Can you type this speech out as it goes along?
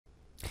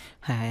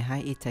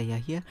Hi, Itaya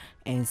here,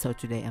 and so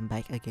today I'm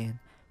back again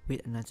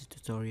with another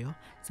tutorial.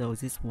 So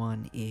this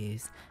one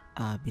is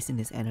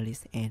Business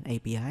Analyst and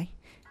API,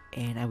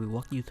 and I will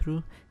walk you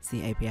through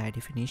the API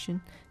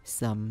definition,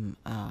 some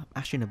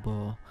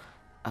actionable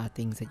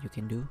things that you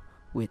can do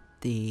with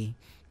the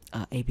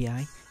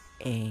API,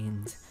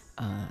 and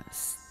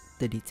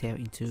the detail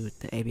into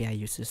the API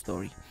user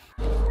story.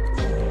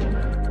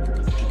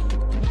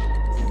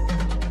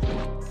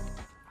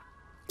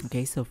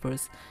 Okay, so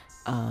first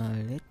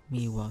let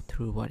me walk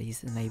through what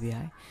is an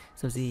API.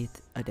 So this is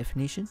a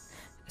definition.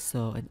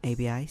 So an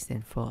API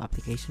stands for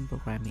Application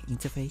Programming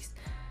Interface.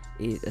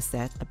 It's a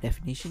set of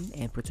definition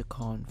and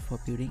protocol for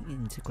building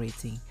and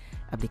integrating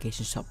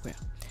application software.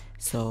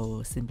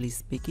 So simply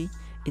speaking,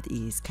 it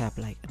is kind of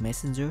like a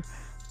messenger.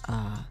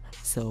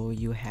 So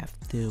you have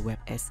the web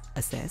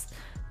access,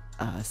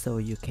 so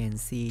you can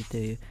see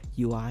the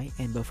UI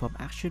and perform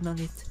action on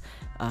it.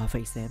 For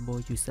example,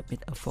 you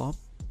submit a form,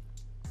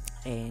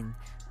 and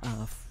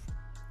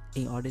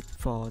in order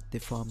for the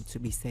form to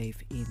be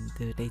saved in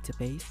the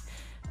database,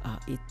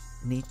 it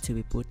needs to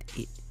be put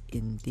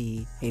in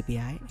the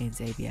API, and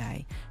the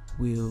API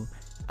will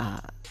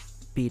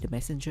be the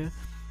messenger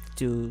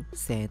to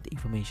send the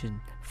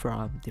information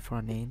from the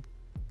front end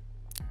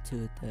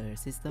to the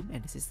system,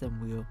 and the system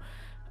will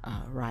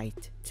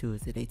write to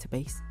the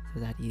database. So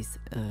that is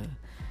a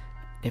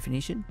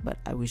definition, but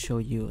I will show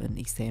you an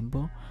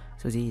example.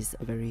 So this is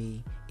a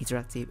very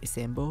interactive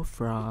example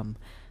from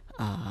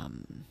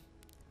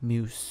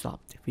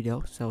MuseSoft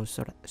video, so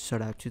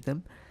shout out to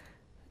them.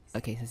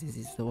 Okay, so this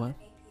is the one.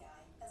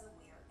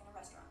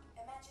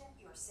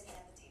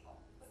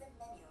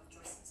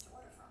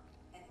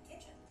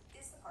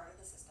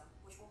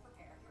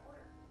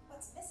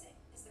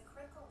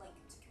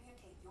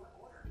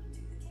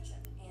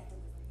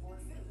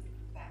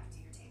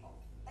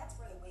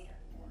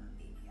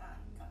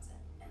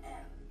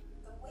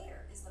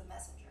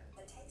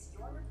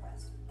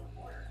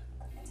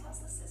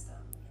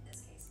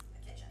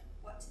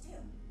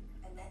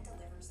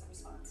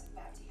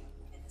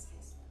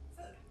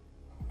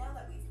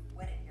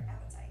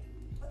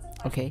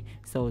 Okay,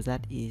 so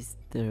that is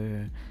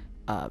the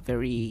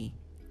very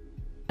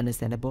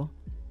understandable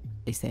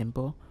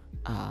example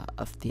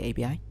of the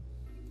API.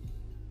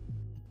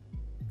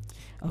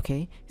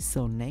 Okay,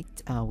 so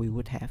next we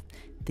would have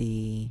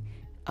the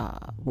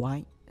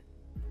why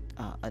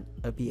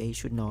a BA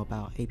should know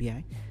about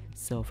API.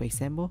 So for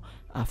example,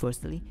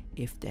 firstly,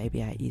 if the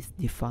API is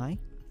defined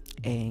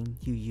and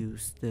you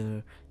use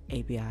the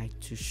API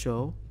to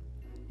show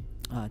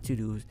to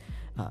do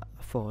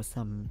for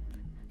some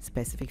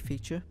specific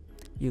feature,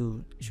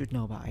 you should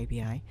know about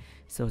API,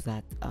 so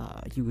that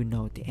you will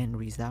know the end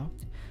result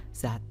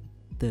that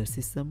the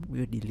system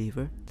will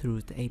deliver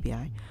through the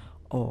API,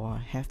 or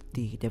have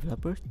the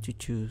developer to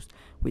choose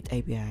which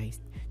APIs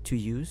to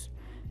use.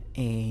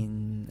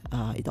 And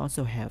it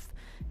also have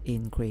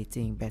in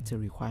creating better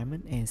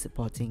requirement and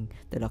supporting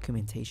the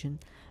documentation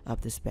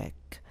of the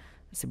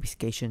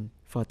specification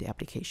for the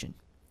application.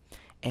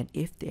 And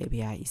if the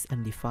API is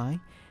undefined,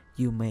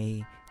 you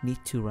may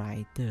need to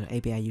write the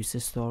API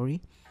user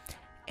story,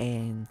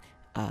 and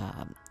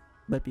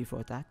but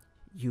before that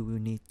you will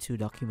need to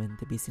document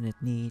the business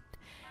need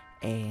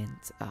and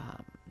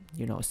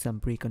some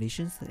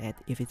preconditions that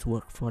if it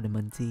works for the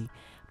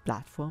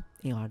multi-platform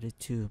in order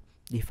to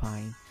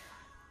define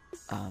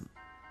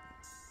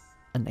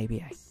an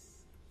API.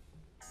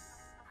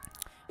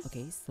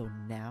 Okay, so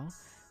now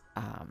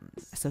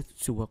so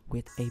to work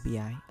with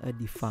API, a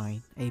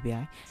defined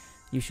API,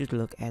 you should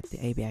look at the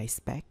API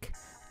spec.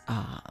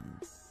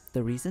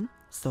 The reason,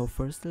 so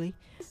firstly,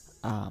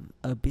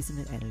 a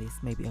business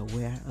analyst may be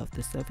aware of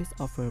the service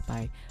offered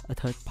by a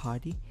third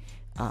party,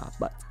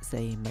 but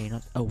they may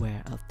not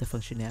aware of the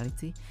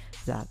functionality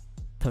that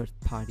third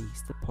party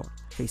support.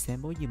 For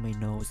example, you may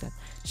know that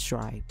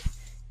Stripe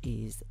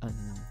is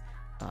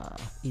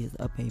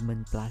a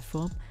payment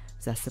platform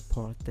that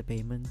support the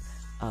payment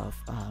of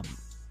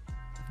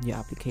your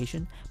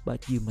application,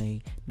 but you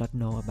may not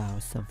know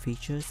about some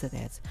features such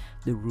as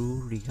the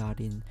rule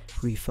regarding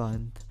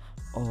refund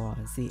or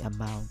the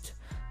amount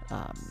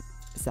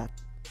that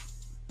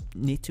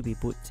need to be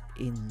put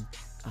in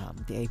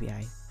the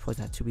API for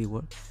that to be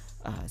work.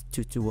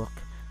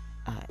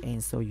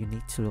 And so you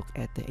need to look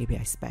at the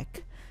API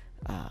spec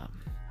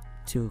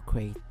to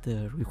create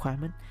the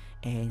requirement.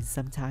 And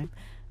sometimes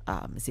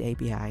the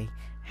API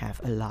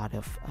have a lot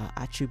of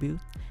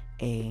attributes,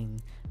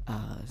 and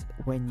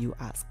when you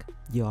ask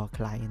your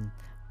client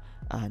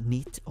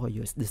need or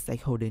the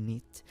stakeholder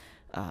need,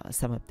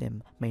 some of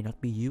them may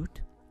not be used.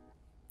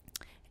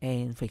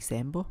 And for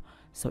example,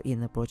 so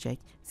in a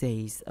project there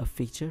is a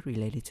feature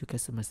related to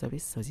customer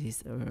service, so this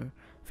is a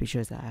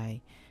feature that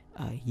I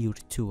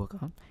used to work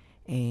on,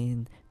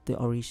 and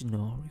the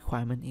original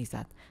requirement is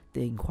that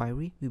the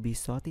inquiry will be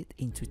sorted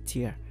into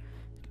tier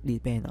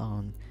depend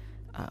on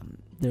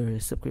the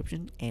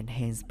subscription, and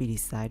hence be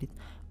decided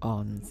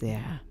on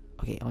their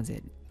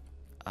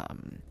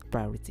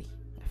priority.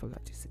 I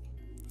forgot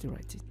to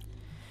write it.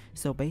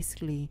 So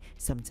basically,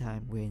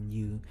 sometimes when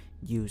you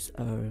use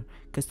a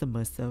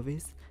customer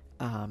service,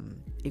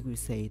 it will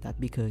say that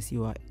because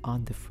you are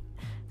on the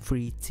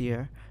free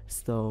tier,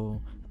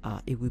 so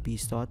it will be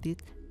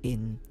sorted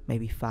in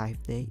maybe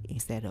 5 days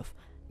instead of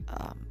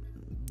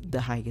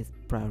the highest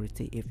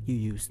priority if you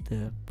use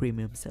the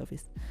premium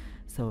service.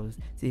 So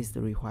this is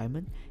the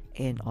requirement.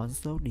 And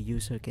also the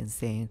user can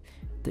send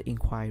the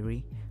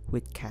inquiry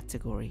with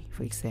category.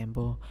 For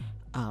example,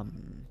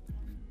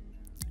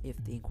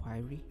 if the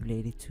inquiry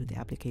related to the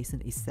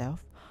application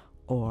itself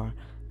or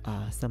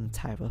some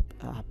type of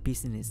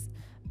business,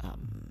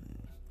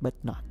 but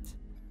not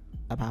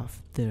about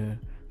the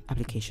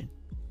application.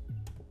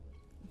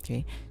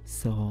 Okay,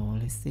 so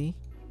let's see.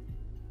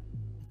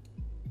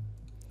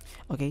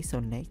 Okay, so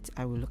next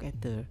I will look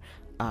at the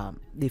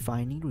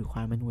defining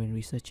requirement when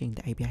researching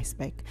the API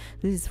spec.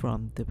 This is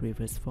from the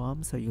previous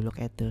form. So you look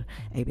at the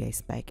API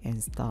spec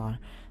and start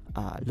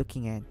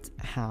looking at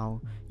how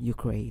you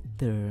create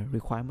the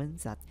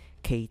requirements that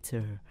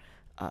cater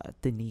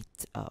the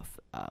needs of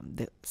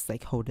the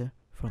stakeholder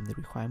from the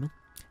requirement.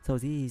 So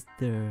this is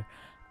the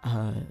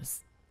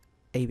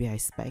API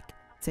spec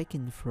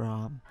taken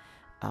from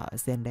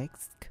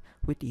Zendesk,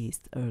 which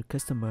is a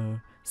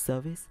customer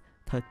service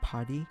third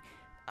party.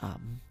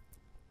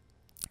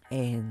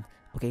 And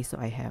okay, so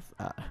I have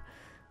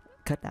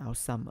cut out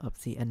some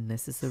of the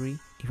unnecessary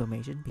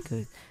information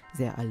because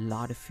there are a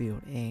lot of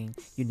fields and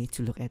you need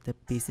to look at the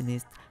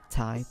business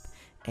type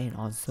and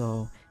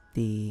also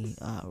the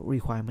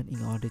requirement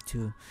in order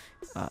to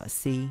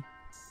see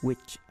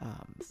which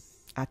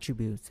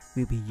attributes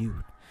will be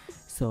used.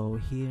 So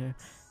here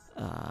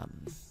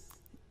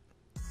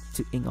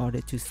in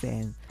order to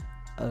send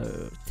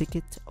a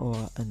ticket or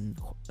an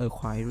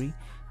query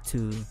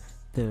to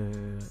the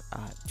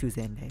to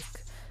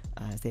Zendesk,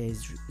 there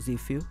is the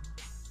field.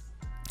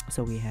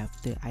 So we have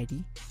the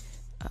ID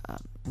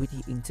with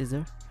the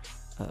integer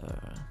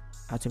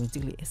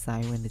automatically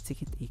assigned when the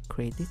ticket is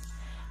created.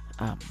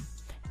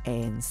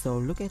 And so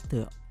look at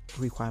the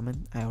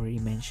requirement I already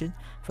mentioned.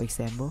 For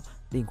example,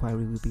 the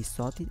inquiry will be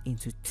sorted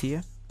into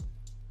tier.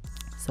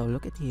 So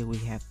look at here, we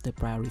have the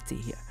priority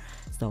here.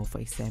 So for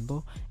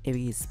example, if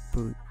it is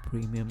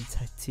premium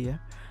tier,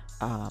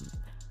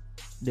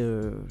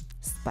 the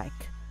spec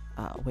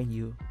when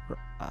you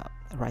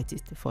write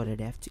it for the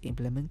dev to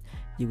implement,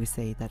 you will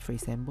say that, for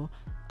example,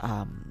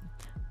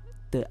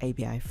 the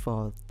API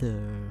for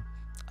the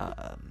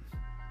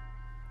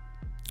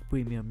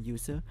premium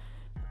user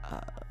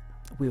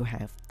will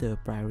have the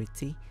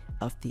priority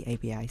of the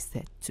API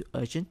set to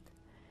urgent,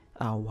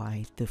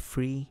 while the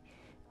free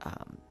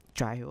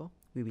trial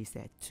will be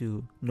set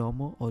to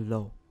normal or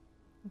low.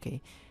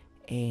 Okay,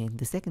 and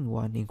the second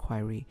one,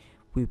 inquiry,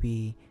 will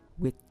be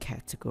with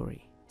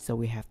category. So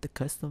we have the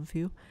custom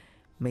field.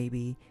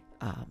 Maybe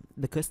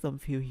the custom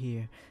field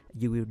here,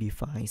 you will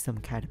define some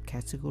kind of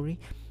category,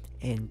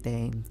 and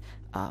then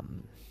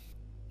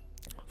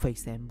for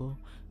example,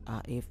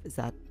 if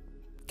that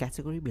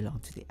category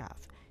belongs to the app,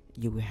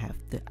 you will have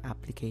the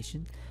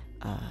application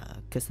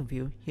custom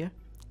field here,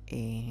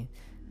 and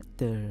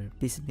the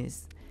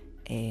business,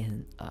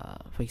 and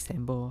for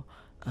example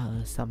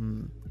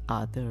some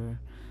other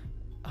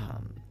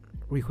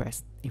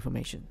request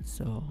information.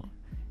 So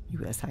you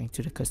will assign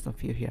to the custom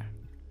field here.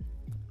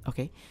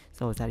 Okay,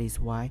 so that is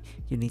why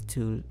you need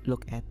to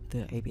look at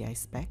the API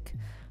spec,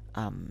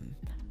 and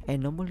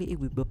normally it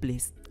will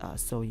publish,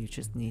 so you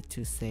just need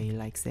to say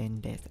like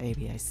send that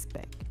API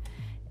spec,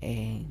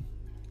 and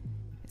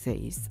there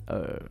is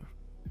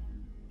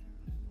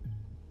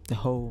the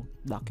whole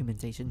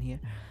documentation here,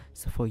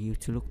 so for you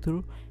to look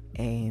through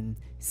and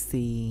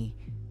see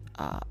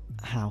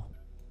how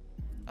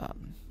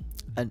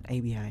an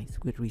API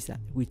would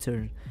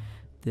return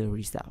the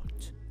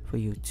result for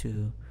you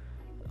to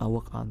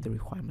work on the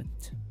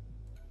requirement.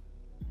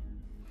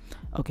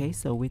 Okay,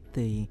 so with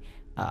the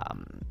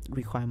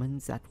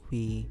requirements that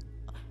we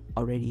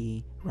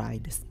already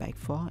write the spec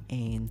for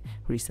and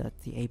research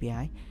the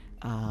API,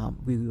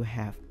 we will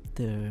have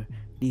the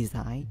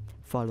design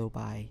followed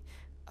by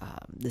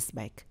the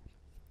spec.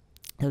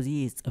 So this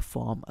is a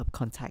form of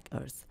contact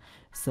us.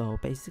 So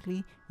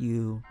basically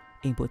you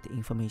input the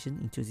information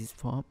into this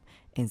form,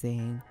 and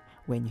then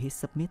when you hit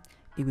submit,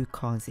 it will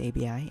call the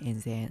API,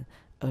 and then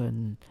a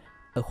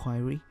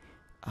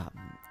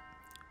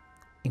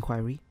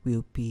inquiry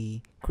will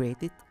be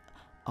created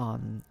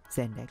on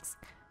Zendesk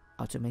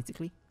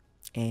automatically,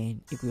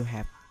 and it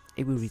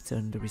will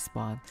return the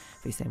response.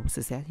 For example,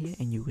 success here,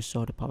 and you will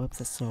show the pop-up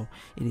that so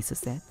it is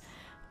success.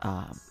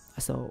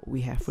 So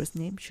we have first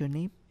name,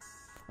 surname.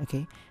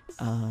 Okay,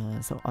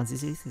 so on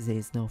this list there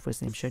is no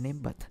first name, surname,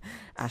 but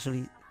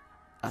actually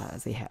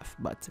they have,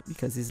 but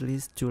because this list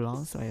is too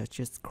long, so I'll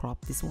just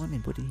crop this one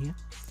and put it here.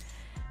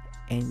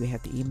 And we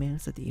have the email,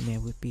 so the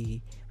email would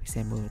be, for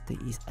example, the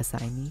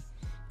assignee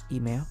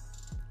email.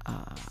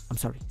 I'm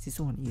sorry, this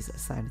one is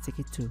assigned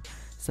ticket to,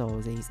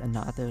 so there is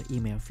another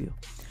email field.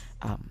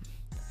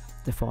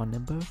 The phone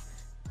number,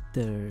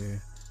 the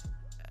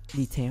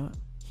detail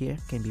here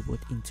can be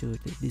put into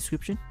the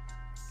description,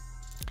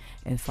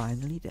 And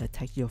finally, the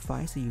attach your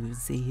file. So you can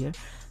see here,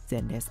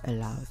 then let's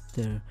allow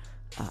the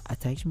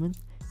attachment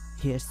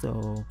here.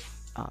 So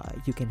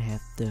you can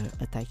have the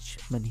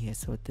attachment here,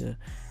 so the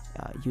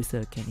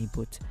user can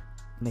input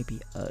maybe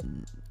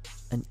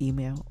an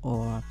email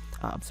or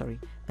I'm sorry,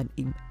 an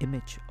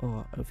image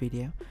or a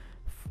video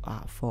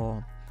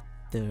for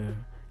the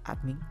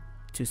admin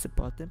to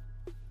support them.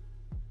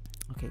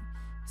 Okay,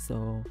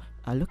 so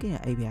looking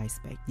at API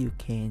spec, you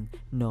can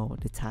know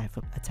the type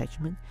of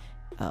attachment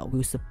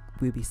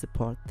will be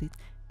supported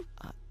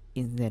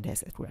in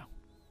Zendesk as well.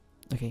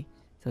 Okay,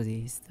 so this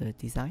is the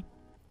design.